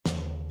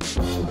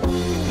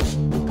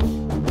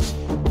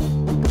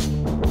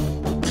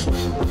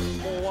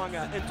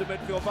into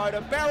midfield.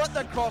 Voda Barrett,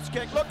 the cross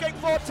kick, looking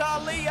for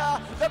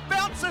Talia. The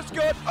bounce is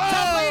good.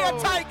 Talia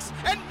takes,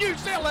 and New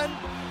Zealand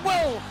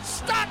will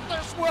start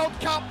this World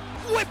Cup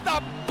with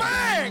a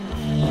bang.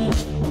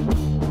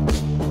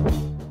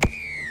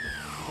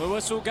 The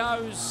whistle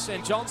goes,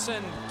 and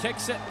Johnson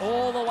kicks it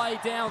all the way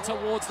down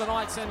towards the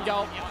Knights end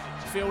goal.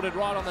 Fielded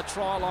right on the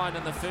try line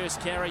in the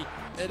first carry.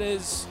 It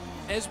is,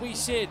 as we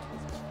said,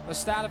 the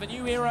start of a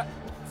new era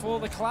for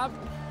the club,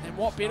 and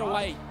what better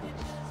way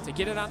to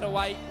get it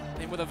underway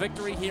than with a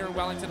victory here in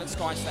Wellington at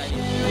Sky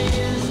Stadium.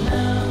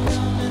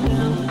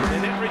 The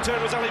net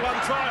return was only one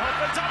try.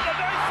 Hoffman's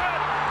underneath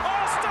it.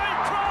 Oh,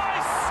 Steve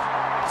Price!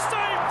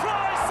 Steve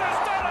Price has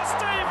done a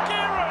Steve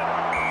Kieran!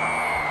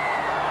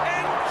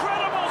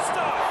 Incredible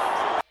stuff!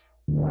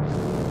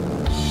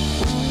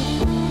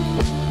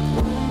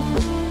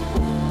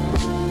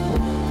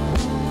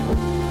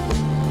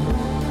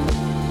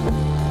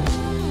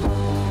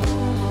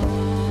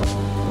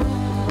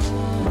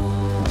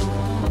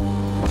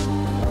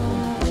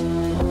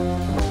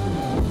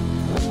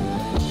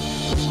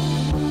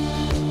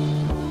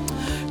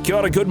 Kia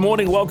ora, good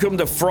morning, welcome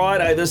to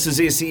Friday. This is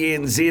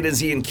SENZ,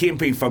 Izzy and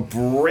Kempy for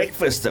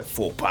breakfast at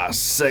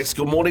 6:04.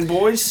 Good morning,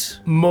 boys.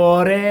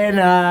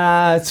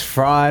 Morena, it's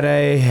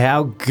Friday.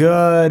 How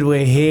good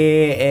we're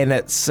here, and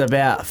it's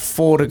about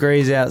 4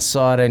 degrees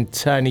outside, and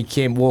Tony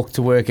Kemp walked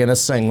to work in a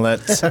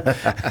singlet.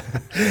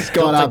 He's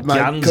got up,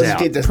 mate.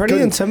 Pretty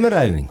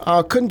intimidating.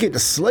 I couldn't get to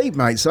sleep,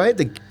 mate, so I had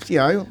to,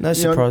 No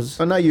surprises.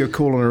 I know you were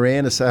calling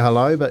around to say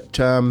hello, but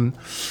no,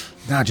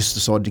 I just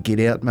decided to get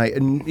out, mate.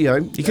 And, You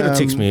could have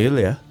texted me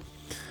earlier.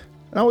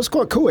 No, it's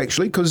quite cool,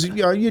 actually, because,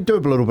 you do a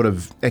little bit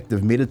of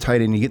active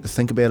meditating, you get to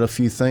think about a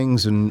few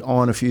things and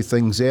iron a few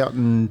things out,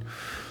 and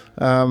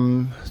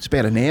it's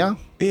about an hour.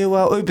 Yeah,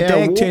 well, Uber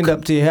Dag turned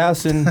up to your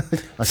house and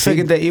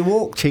figured that you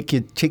walked. Check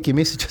your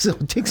messages. I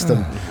text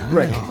them,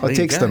 Rick. I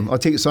text them.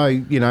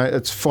 So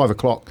it's 5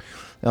 o'clock.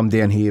 I'm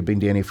down here. Been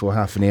down here for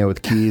half an hour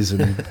with Kiers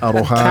and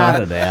Aroha.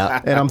 Cut it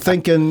out. And I'm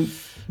thinking,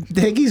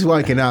 Daggy's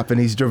woken up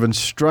and he's driven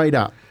straight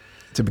up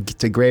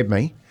to grab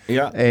me.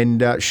 Yeah.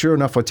 And sure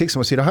enough, I texted him.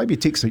 I said, I hope you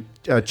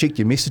checked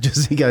your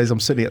messages. He goes, I'm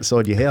sitting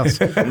outside your house.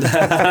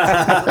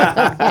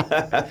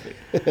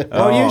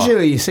 Well,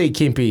 usually you see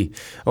Kempy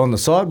on the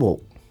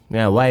sidewalk,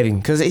 waiting,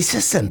 because he's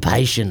just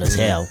impatient as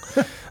hell.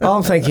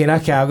 I'm thinking,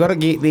 okay, I've got to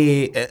get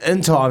there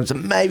in time to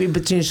maybe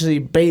potentially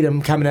beat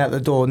him coming out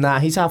the door. Nah,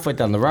 he's halfway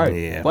down the road,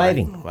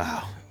 waiting. Mate.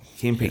 Wow.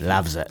 Kempy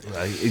Loves it.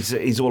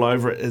 He's all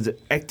over it. It's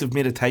active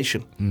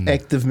meditation.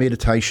 Active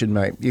meditation,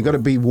 mate. You've got to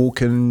be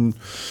walking.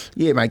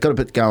 Yeah, mate, got a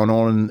bit going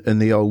on in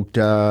the old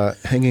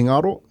hanging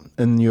aro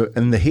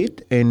in the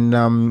head and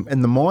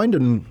in the mind,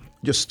 and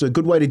just a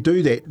good way to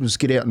do that was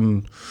get out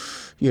and,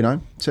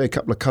 say a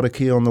couple of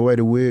karakia on the way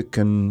to work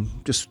and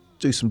just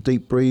do some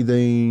deep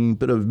breathing,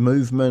 bit of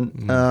movement,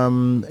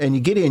 and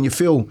you get in and you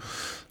feel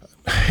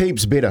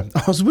heaps better.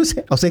 I was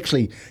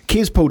actually,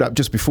 Kez pulled up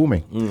just before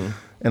me,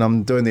 and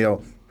I'm doing the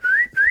old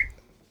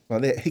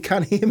like that. He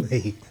can't hear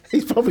me.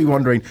 He's probably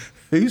wondering,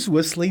 who's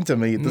whistling to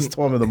me at this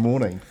time of the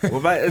morning?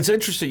 Well, mate, it's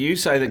interesting you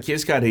say that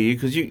Kes can't hear you,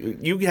 because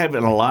you have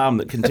an alarm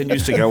that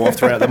continues to go off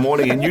throughout the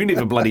morning and you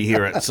never bloody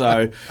hear it.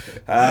 So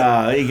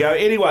there you go.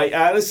 Anyway,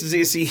 this is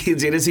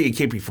SENZ, Izzy and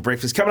Kempy for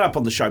breakfast. Coming up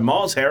on the show,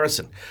 Miles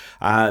Harrison,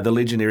 the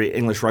legendary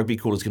English rugby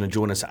caller, is going to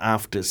join us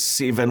after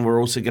 7.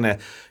 We're also going to,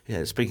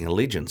 speaking of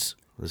legends,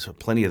 there's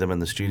plenty of them in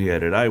the studio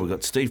today. We've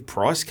got Steve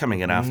Price coming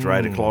in after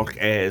 8 o'clock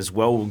as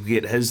well. We'll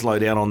get his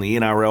lowdown on the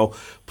NRL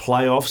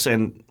playoffs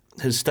and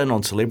his stint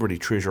on Celebrity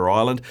Treasure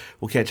Island.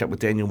 We'll catch up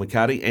with Daniel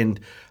McCarty, and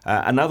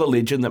another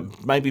legend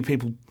that maybe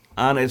people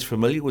aren't as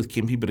familiar with,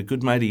 Kempy, but a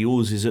good mate of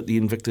yours is at the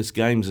Invictus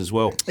Games as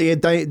well. Yeah,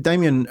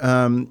 Damien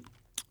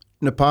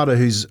Napata,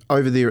 who's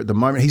over there at the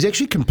moment. He's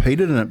actually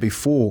competed in it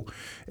before,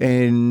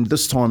 and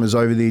this time is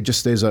over there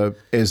just as a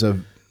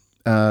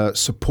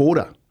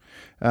supporter.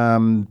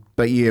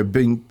 But yeah, I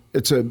think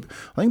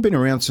been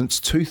around since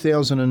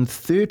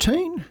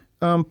 2013.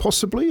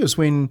 Possibly is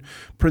when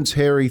Prince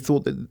Harry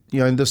thought that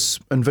this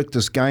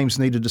Invictus Games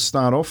needed to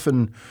start off,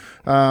 and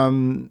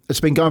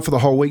it's been going for the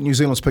whole week. New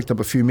Zealand's picked up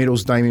a few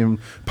medals. Damien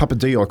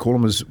Papadee, I call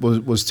him,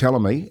 was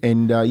telling me,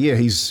 and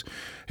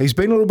he's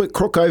been a little bit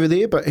crook over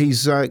there, but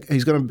he's going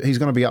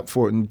to be up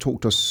for it and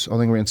talk to us, I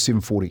think, around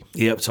 7:40.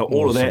 Yep, so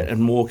all of that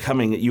and more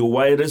coming your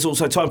way. It is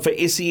also time for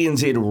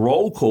SENZ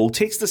Roll Call.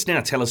 Text us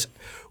now. Tell us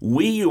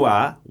where you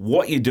are,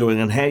 what you're doing,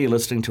 and how you're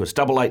listening to us.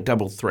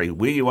 8833.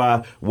 Where you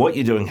are, what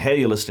you're doing, how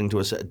you're listening to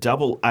us.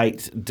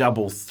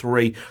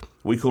 8833.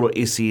 We call it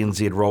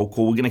SENZ Roll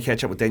Call. We're going to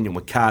catch up with Daniel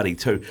McCarty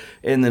too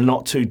in the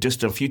not too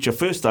distant future.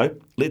 First though,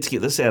 let's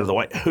get this out of the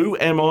way. Who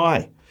am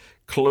I?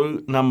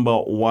 Clue number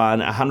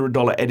 1, $100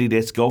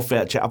 Adidas golf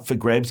voucher up for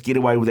grabs. Get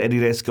away with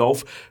Adidas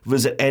Golf.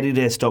 Visit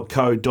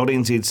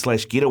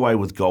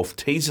adidas.co.nz/getawaywithgolf.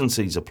 T's and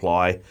C's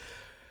apply.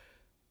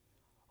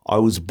 I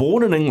was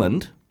born in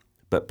England,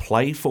 but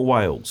play for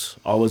Wales.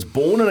 I was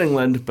born in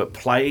England, but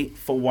play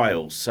for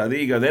Wales. So there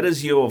you go. That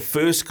is your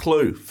first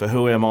clue for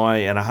Who Am I,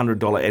 and a $100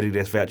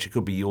 Adidas voucher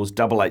could be yours.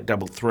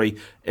 8833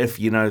 if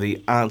you know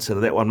the answer to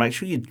that one. Make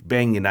sure you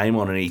bang your name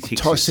on any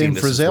text. Tyson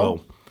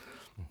Frizzell?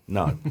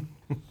 No.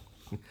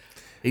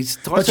 He's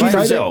Tyson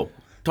Frizzell.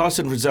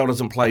 Tyson Frizzell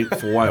doesn't play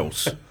for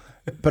Wales.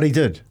 But he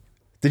did.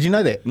 Did you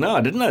know that? No,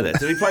 I didn't know that.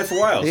 Did he play for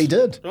Wales? He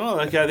did. Oh,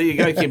 okay. There you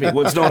go, Kempy.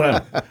 Well, it's not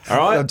him. All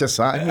right? I'm just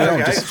saying. I'll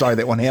just throw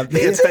that one out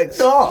there.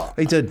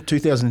 He did,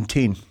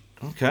 2010.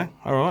 Okay.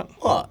 All right.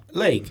 What?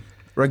 League?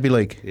 Rugby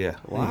league. Yeah.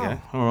 Wow. There you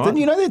go. All right. Didn't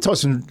you know that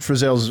Tyson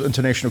Frizzell's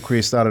international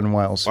career started in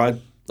Wales?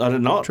 I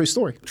did not. True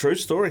story. True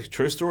story.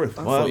 True story.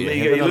 Well, Thought there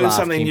you having go. a You learn laugh,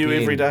 something new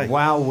Kempy, every day.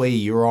 Wow,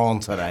 you're on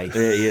today.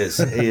 Yeah, he is.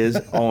 He is.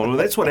 Oh, well,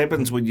 that's what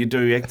happens when you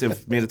do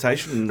active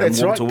meditation and That's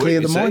walk right, to work. clear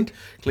the you see. mind.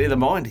 Clear the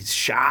mind. He's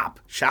sharp.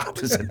 Sharp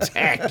as a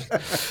tack.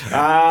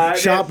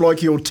 Sharp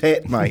like your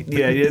tat, mate.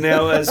 Yeah.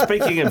 Now,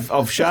 speaking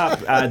of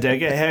sharp,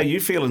 Dagger, how are you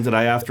feeling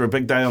today after a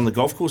big day on the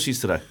golf course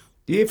yesterday?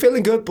 Yeah,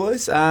 feeling good,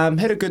 boys.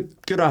 Had a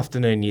good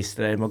afternoon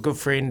yesterday. My good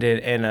friend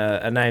and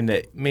a name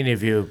that many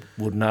of you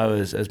would know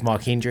as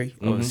Mike Hendry,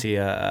 obviously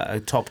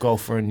a top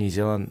golfer in New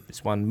Zealand.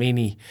 He's won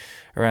many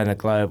around the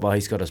globe. Well,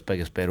 he's got his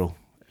biggest battle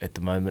at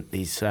the moment.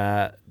 He's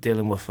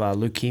dealing with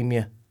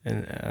leukemia,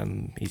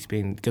 and he's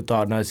been good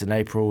diagnosed in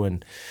April.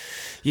 And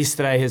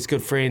yesterday, his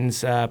good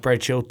friends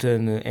Brad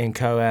Chilton and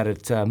co out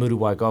at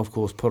Muruwai Golf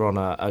Course put on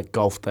a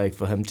golf day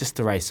for him just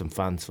to raise some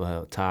funds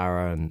for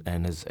Tara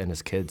and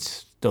his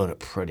kids. Doing it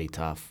pretty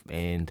tough,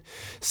 and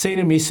seen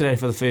him yesterday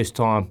for the first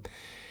time,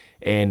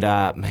 and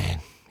man,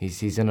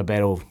 he's in a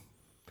battle.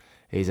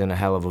 He's in a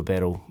hell of a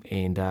battle,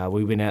 and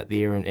we went out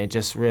there and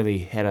just really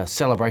had a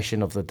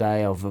celebration of the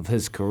day of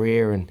his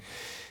career, and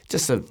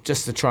just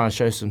to try and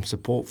show some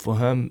support for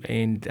him.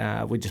 And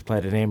we just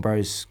played an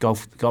Ambrose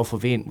golf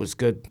event. It was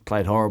good.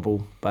 Played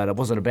horrible, but it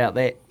wasn't about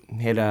that.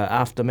 Had an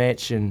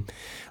aftermatch and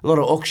a lot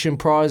of auction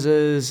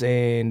prizes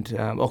and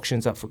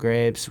auctions up for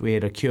grabs. We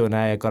had a Q&A.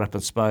 I got up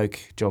and spoke.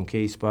 John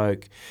Key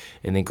spoke,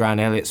 and then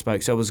Grant Elliott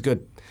spoke. So it was a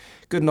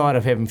good night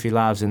of having a few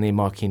laughs. And then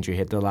Mike Hendry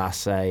had the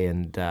last say,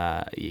 and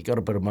you got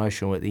a bit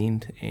emotional at the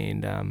end.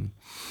 And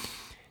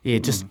we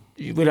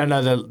don't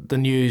know the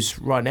news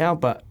right now,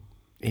 but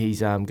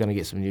he's going to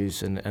get some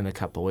news in a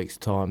couple of weeks'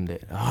 time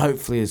that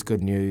hopefully is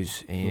good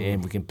news,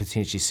 and we can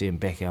potentially see him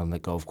back out on the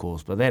golf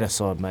course. But that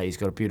aside, mate, he's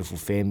got a beautiful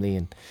family,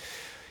 and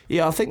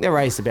yeah, I think they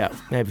raised about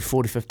maybe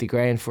 40-50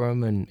 grand for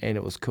him, and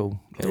it was cool.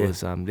 It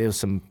was there was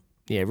some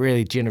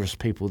really generous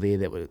people there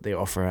that were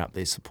offering up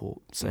their support.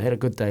 So had a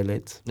good day,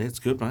 lads. That's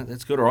good, mate.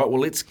 That's good. All right,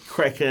 well, let's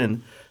crack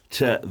in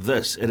to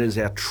this. It is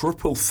our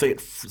Triple Threat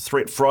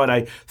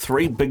Friday.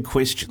 3 big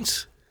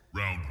questions.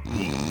 Round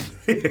 1.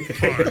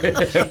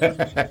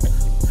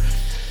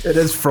 It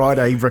is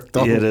Friday, Rick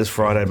Donald. Yeah, it is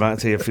Friday,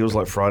 mate. It feels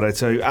like Friday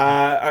too.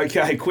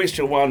 Okay,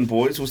 question 1,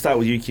 boys. We'll start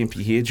with you,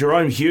 Kempy, here.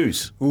 Jerome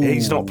Hughes. Ooh.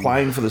 He's not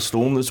playing for the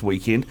Storm this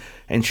weekend.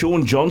 And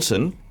Sean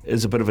Johnson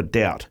is a bit of a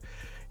doubt.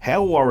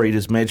 How worried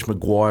is Madge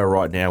Maguire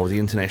right now with the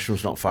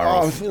internationals not far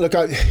off? Look,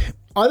 I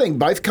think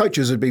both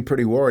coaches would be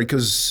pretty worried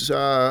because,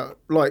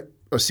 like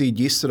I said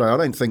yesterday, I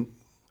don't think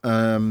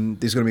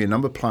there's going to be a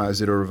number of players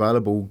that are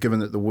available given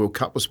that the World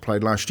Cup was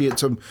played last year.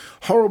 It's a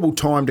horrible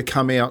time to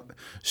come out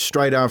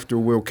straight after a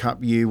World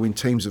Cup year when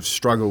teams have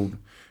struggled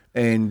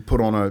and put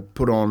on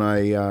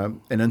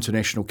an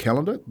international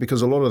calendar,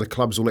 because a lot of the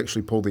clubs will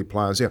actually pull their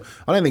players out.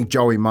 I don't think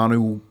Joey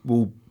Manu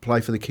will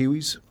play for the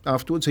Kiwis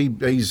afterwards.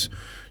 He's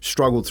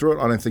struggled through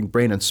it. I don't think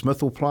Brandon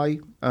Smith will play.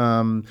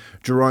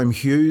 Jerome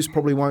Hughes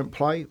probably won't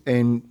play.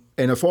 And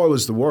if I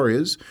was the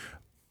Warriors,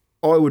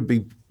 I would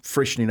be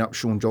freshening up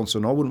Sean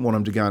Johnson. I wouldn't want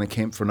him to go in a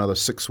camp for another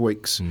 6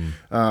 weeks,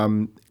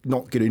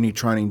 not get any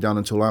training done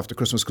until after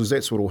Christmas, because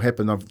that's what will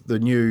happen. The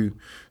new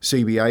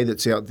CBA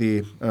that's out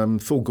there,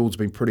 Phil Gould's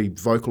been pretty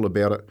vocal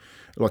about it.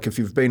 Like, if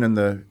you've been in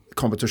the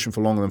competition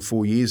for longer than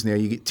 4 years now,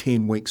 you get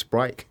 10 weeks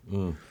break.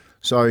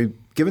 So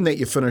given that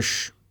you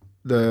finish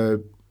your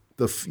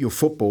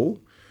football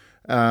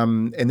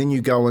and then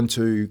you go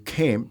into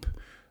camp,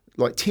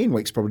 like 10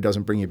 weeks probably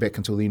doesn't bring you back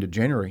until the end of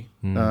January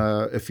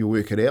if you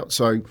work it out.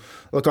 So,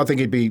 look, I think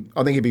he'd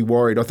be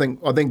worried. I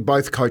think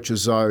both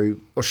coaches, though,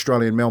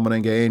 Australian Mal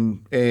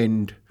Meninga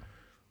and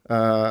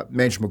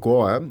Madge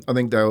Maguire, I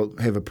think they'll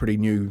have a pretty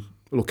new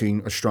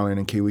looking Australian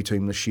and Kiwi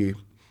team this year.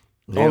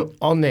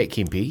 On that,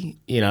 Kempy,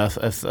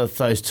 if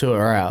those two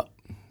are out,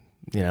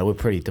 we're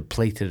pretty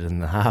depleted in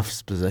the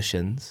halves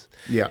positions.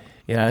 Yeah.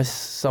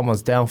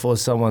 Someone's downfall,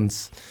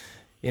 someone's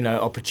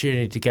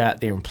opportunity to go out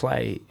there and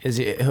play.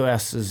 Who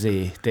else is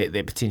there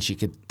that potentially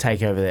could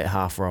take over that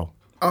half role?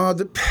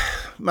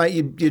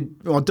 Mate,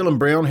 Dylan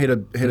Brown had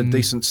a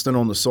decent stint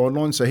on the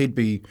sideline, so he'd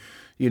be,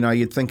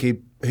 you'd think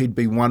he'd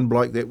be one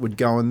bloke that would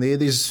go in there.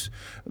 There's,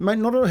 mate,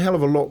 not a hell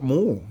of a lot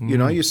more.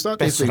 You start.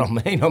 That's to what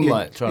I mean. I'm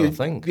trying to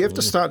think. You have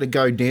to start to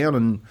go down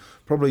and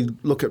probably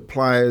look at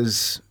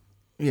players,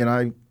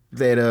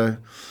 that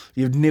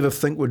you'd never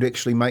think would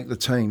actually make the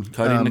team.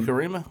 Cody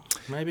Nicarima,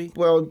 maybe?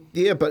 Well,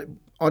 yeah, but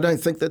I don't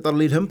think that they'll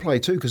let him play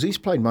too because he's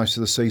played most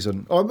of the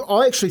season.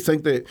 I actually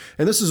think that,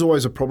 and this is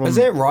always a problem. Is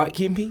that right,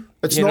 Kempy?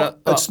 It's not.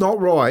 It's not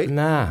right.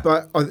 Nah.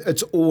 But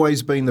it's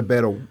always been the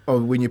battle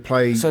of when you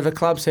play. So the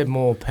clubs have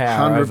more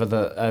power over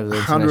the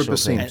international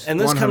teams. And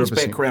this comes 100%.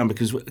 back around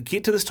because we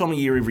get to this time of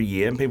year every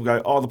year and people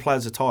go, oh, the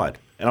players are tired.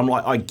 And I'm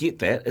like, I get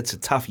that. It's a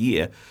tough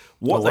year.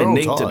 What they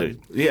need to do.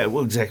 Yeah,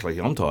 well, exactly.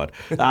 I'm tired.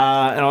 And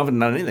I haven't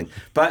done anything.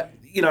 But,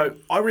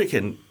 I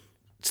reckon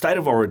State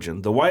of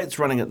Origin, the way it's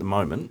running at the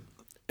moment,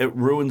 it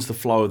ruins the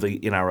flow of the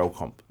NRL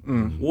comp.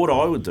 What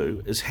I would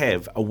do is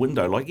have a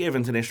window, like you have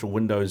international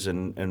windows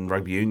in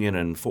rugby union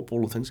and football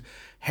and things,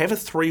 have a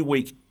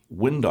 3-week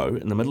window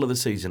in the middle of the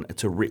season.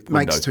 It's a rep window.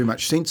 Makes too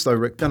much sense though,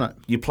 Rick, doesn't it?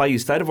 You play your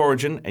State of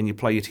Origin and you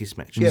play your test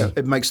matches. Yeah,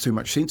 it makes too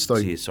much sense though.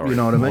 Yeah, sorry. You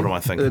know what I mean? What am I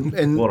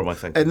thinking? What am I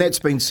thinking? And that's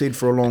been said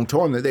for a long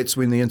time, that's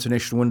when the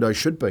international window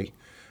should be.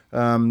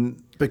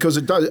 Because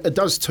it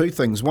does two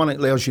things. One, it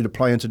allows you to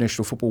play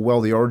international football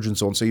while the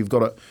Origin's on, so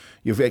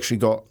you've actually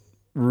got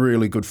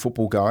really good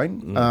football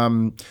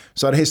going.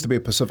 So it has to be a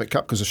Pacific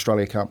Cup because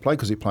Australia can't play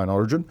because they're playing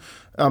Origin.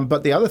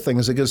 But the other thing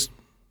is it gives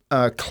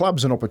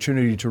clubs an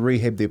opportunity to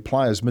rehab their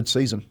players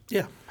mid-season.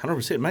 Yeah,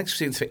 100%. It makes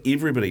sense for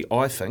everybody,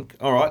 I think.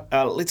 All right,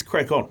 let's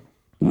crack on.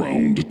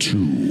 Round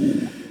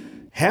 2.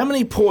 How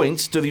many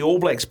points do the All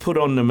Blacks put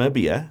on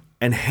Namibia,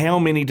 and how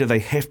many do they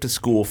have to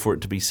score for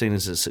it to be seen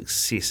as a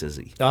success,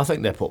 Izzy? I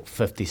think they put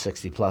 50,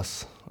 60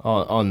 plus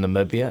on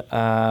Namibia.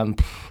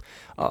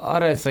 I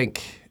don't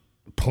think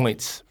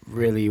points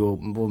really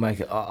will make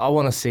it. I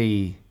want to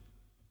see,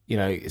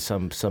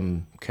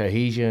 some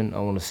cohesion. I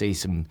want to see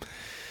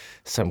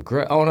some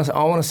grit. I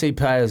want to see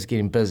players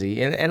getting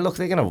busy. And look,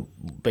 they're going to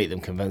beat them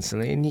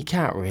convincingly, and you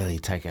can't really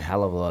take a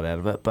hell of a lot out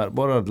of it. But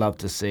what I'd love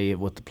to see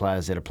with the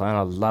players that are playing,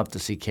 I'd love to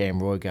see Cam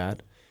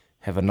Roigard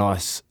have a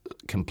nice,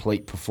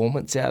 complete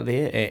performance out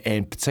there,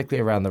 and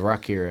particularly around the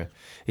ruck area.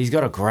 He's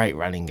got a great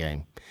running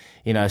game.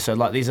 So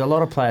there's a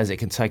lot of players that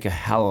can take a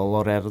hell of a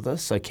lot out of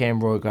this. So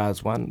Cam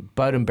Roigard's one.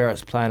 Beauden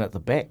Barrett's playing at the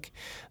back.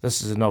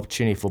 This is an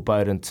opportunity for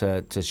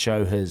Beauden to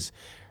show his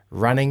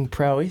running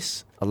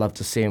prowess. I'd love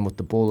to see him with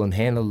the ball in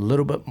hand a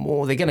little bit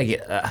more. They're going to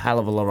get a hell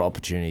of a lot of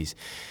opportunities,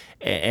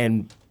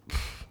 and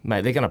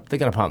mate, they're going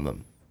to pump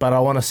them. But I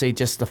want to see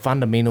just the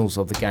fundamentals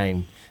of the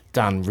game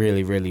done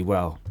really, really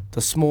well.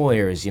 The small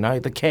areas,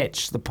 the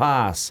catch, the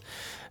pass,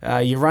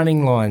 your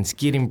running lines,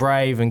 getting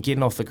brave and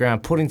getting off the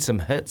ground, putting some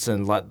hits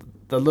in, like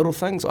the little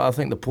things. I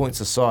think the points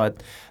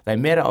aside, they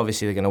matter.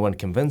 Obviously, they're going to win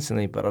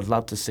convincingly, but I'd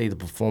love to see the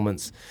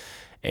performance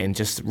and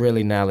just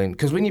really nailing.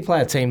 Because when you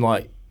play a team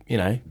like,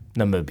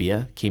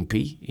 Namibia,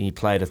 Kempy, and you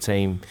played a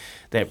team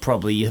that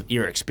probably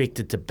you're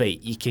expected to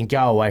beat, you can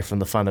go away from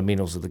the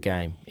fundamentals of the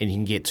game and you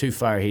can get too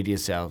far ahead of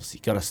yourselves.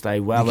 You've got to stay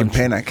well. You can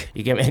panic.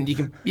 You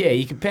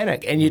can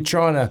panic, and you're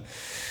trying to.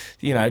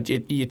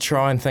 You're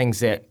trying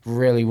things that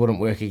really wouldn't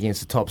work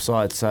against the top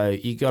side. So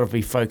you got to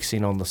be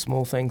focusing on the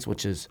small things,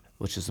 which is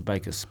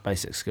the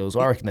basic skills.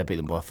 I reckon they beat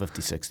them by 50,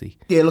 60.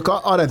 Yeah, look,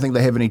 I don't think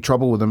they have any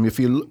trouble with them. If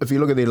you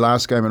look at their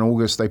last game in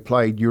August, they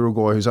played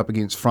Uruguay, who's up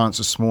against France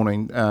this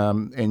morning,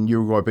 and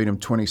Uruguay beat them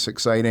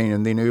 26-18.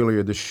 And then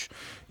earlier this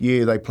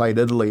year, they played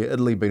Italy.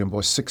 Italy beat them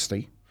by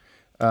 60.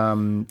 So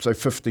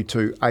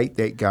 52-8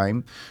 that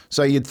game.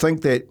 So you'd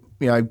think that,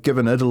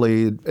 given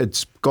Italy,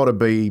 it's got to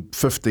be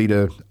 50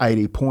 to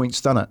 80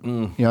 points, doesn't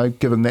it?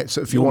 Given that,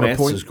 so if you want a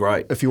point, is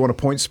great. If you want a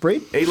point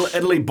spread,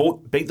 Italy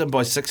beat them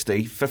by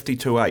 60,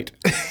 52-8.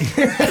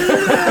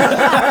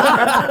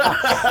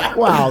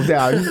 Wow,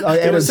 no,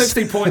 There were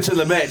 60 points in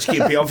the match,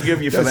 Kempy. I'll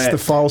forgive you for that's that. the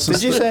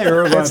falsest. Did you say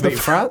Uruguay beat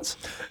France?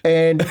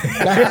 And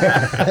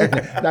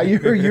no,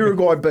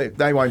 Uruguay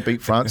they won't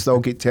beat France.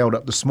 They'll get tailed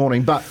up this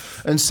morning. But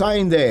in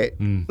saying that,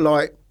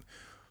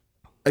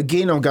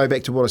 again, I'll go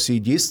back to what I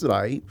said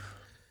yesterday.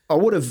 I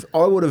would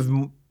have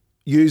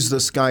used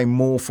this game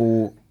more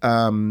for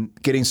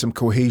getting some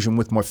cohesion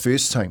with my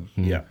first team.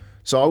 Yeah.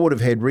 So I would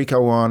have had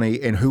Rico Ioane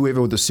and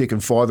whoever the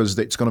second fivers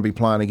that's going to be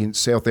playing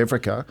against South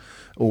Africa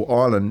or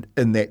Ireland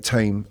in that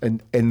team,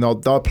 and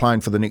they're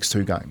playing for the next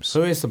two games.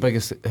 Who has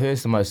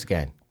the most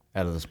gain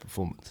out of this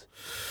performance?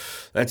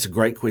 That's a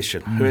great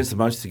question. Who has the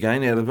most to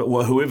gain out of it?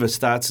 Well, whoever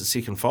starts at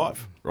second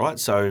five, right?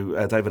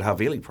 So David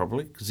Havili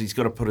probably, because he's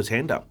got to put his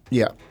hand up.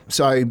 Yeah.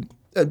 So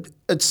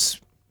it's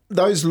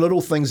those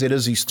little things that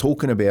Izzy's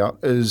talking about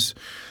is,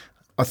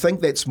 I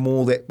think that's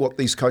more that what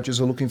these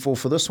coaches are looking for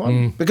this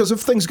one. Because if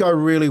things go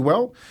really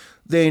well,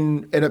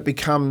 then and it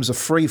becomes a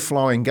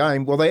free-flowing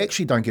game, well, they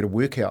actually don't get a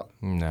workout.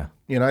 No.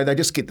 They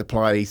just get to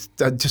play.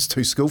 They're just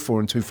too skillful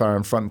and too far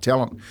in front in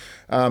talent.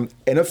 And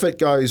if it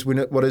goes,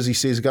 what Izzy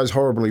says, it goes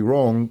horribly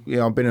wrong,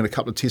 I've been in a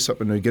couple of tests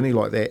up in New Guinea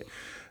like that,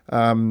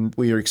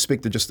 where you're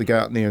expected just to go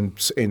out there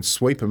and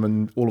sweep them,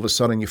 and all of a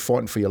sudden you're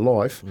fighting for your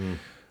life.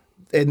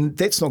 And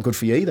that's not good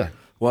for you either.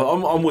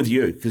 Well, I'm with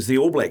you, because the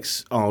All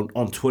Blacks on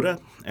Twitter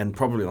and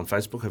probably on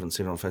Facebook, I haven't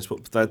seen it on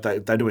Facebook, but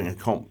they're doing a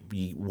comp.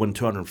 You win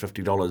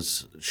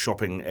 $250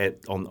 shopping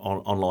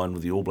online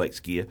with the All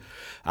Blacks gear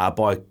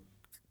by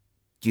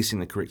guessing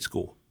the correct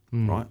score,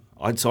 right?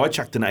 So I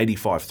chucked an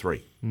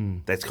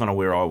 85-3. That's kind of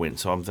where I went.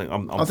 So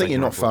I think you're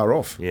not far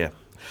off. Yeah.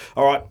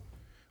 All right.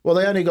 Well,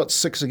 they only got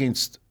 6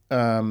 against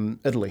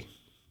Italy.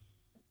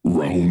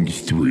 Round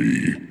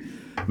 3.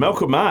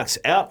 Malcolm Marx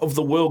out of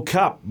the World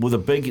Cup with a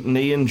big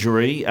knee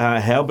injury.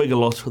 How big a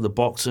loss for the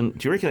Boxing?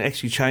 Do you reckon it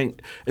actually change?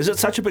 Is it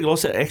such a big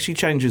loss that it actually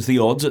changes the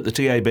odds at the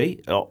TAB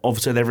of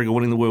South Africa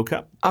winning the World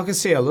Cup? I can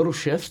see a little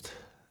shift.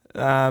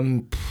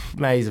 Maybe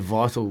he's a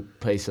vital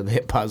piece of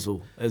that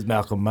puzzle, is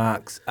Malcolm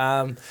Marx.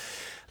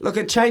 Look,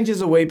 it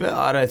changes a wee bit.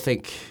 I don't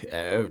think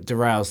it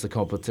derails the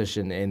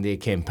competition and their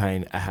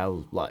campaign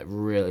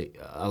really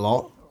a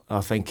lot. I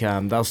think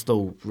they'll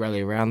still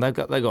rally around. They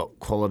got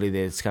quality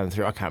there that's coming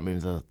through. I can't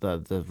remember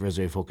the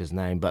reserve hooker's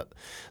name, but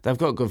they've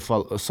got good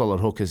solid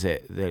hookers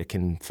that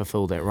can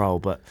fulfil that role.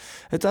 But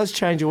it does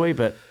change a wee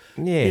bit.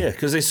 Yeah,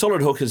 because there's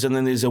solid hookers and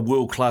then there's a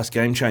world-class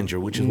game changer,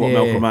 which is what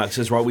Malcolm Marx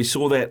is, right? We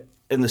saw that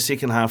in the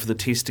second half of the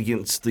test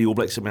against the All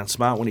Blacks at Mount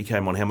Smart when he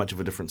came on, how much of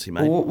a difference he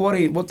made.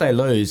 What they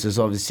lose is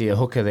obviously a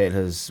hooker that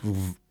is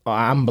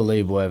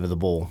unbelievable over the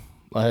ball.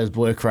 His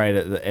work rate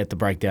at the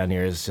breakdown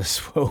here is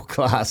just world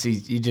class.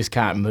 You just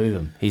can't move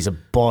him. He's a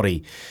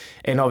body.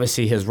 And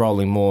obviously his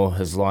rolling more,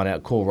 his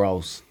line-out core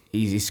rolls,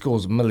 he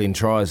scores a million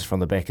tries from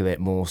the back of that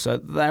more. So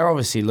they're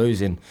obviously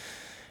losing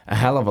a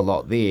hell of a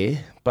lot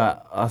there.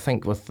 But I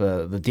think with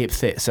the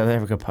depth that South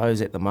Africa pose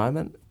at the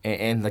moment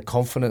and the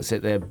confidence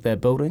that they're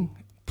building,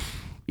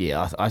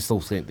 I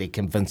still think they're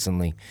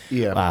convincingly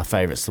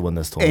favourites to win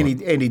this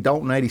tournament. Andy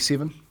Dalton,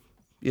 87.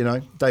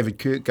 David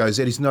Kirk goes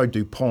out. He's no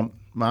DuPont.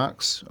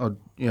 Marks,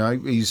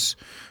 he's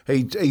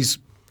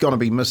going to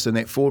be missed in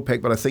that forward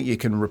pack, but I think you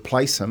can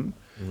replace him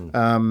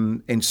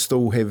and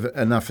still have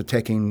enough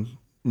attacking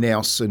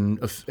nous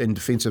and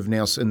defensive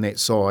nous in that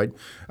side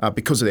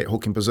because of that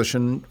hooking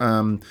position.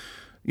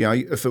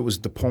 If it was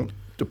Dupont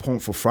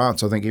for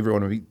France, I think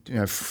everyone would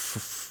be,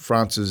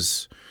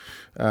 France's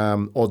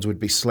odds would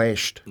be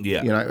slashed.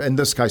 Yeah. In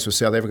this case with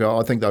South Africa,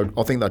 I think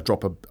they'd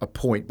drop a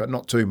point, but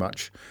not too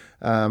much.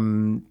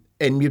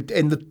 And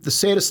the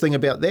saddest thing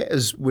about that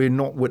is we're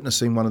not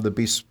witnessing one of the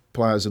best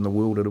players in the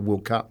world at a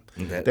World Cup.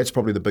 Okay. That's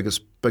probably the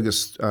biggest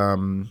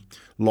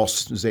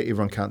loss, is that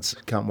everyone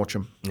can't watch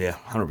him. Yeah,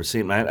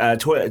 100%, mate.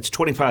 It's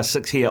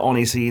 6:20 here on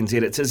SENZ.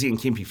 It's Izzy and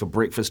Kempy for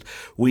breakfast.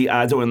 We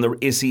are doing the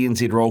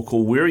SENZ roll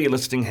call. Where are you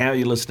listening? How are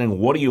you listening?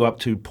 What are you up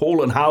to?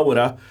 Paul and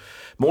Harwood.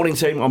 Morning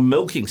team, I'm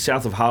milking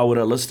south of Harwood,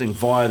 listening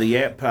via the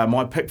app.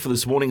 My pick for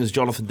this morning is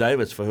Jonathan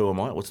Davis. For who am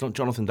I? Well, it's not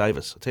Jonathan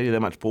Davis. I'll tell you that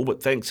much, Paul,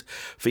 but thanks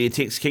for your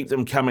texts. Keep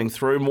them coming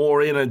through.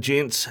 Morena,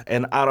 gents,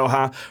 and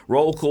Aroha.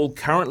 Roll call,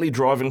 currently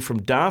driving from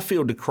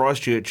Darfield to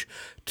Christchurch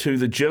to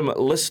the gym,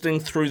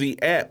 listening through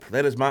the app.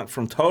 That is Mark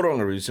from Tauranga,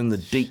 who's in the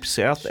deep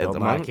south at the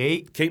moment.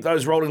 Keep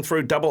those rolling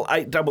through.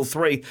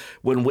 8833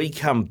 when we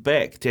come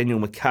back.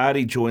 Daniel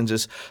McCarty joins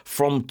us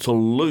from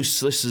Toulouse.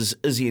 This is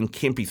Izzy and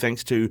Kempy,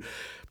 thanks to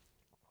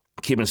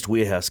Chemist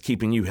Warehouse,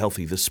 keeping you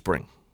healthy this spring.